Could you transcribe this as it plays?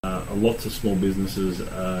lots of small businesses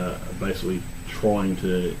are basically trying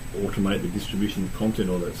to automate the distribution of content,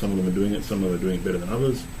 or that some of them are doing it, some of them are doing it better than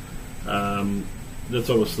others. That's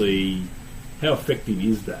obviously, how effective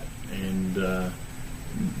is that? And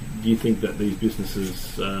do you think that these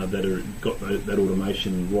businesses that are got that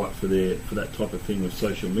automation right for that type of thing with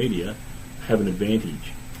social media have an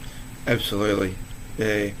advantage? Absolutely,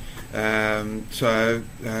 yeah.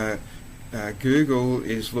 Google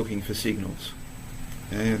is looking for signals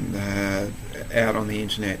and out on the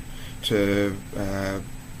internet to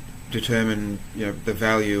determine the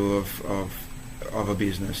value of a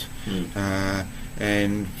business,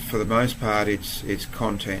 and for the most part, it's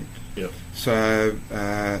content. Yep. So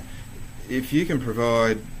if you can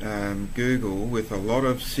provide Google with a lot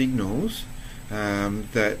of signals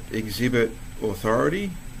that exhibit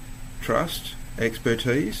authority, trust,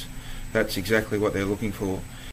 expertise, that's exactly what they're looking for.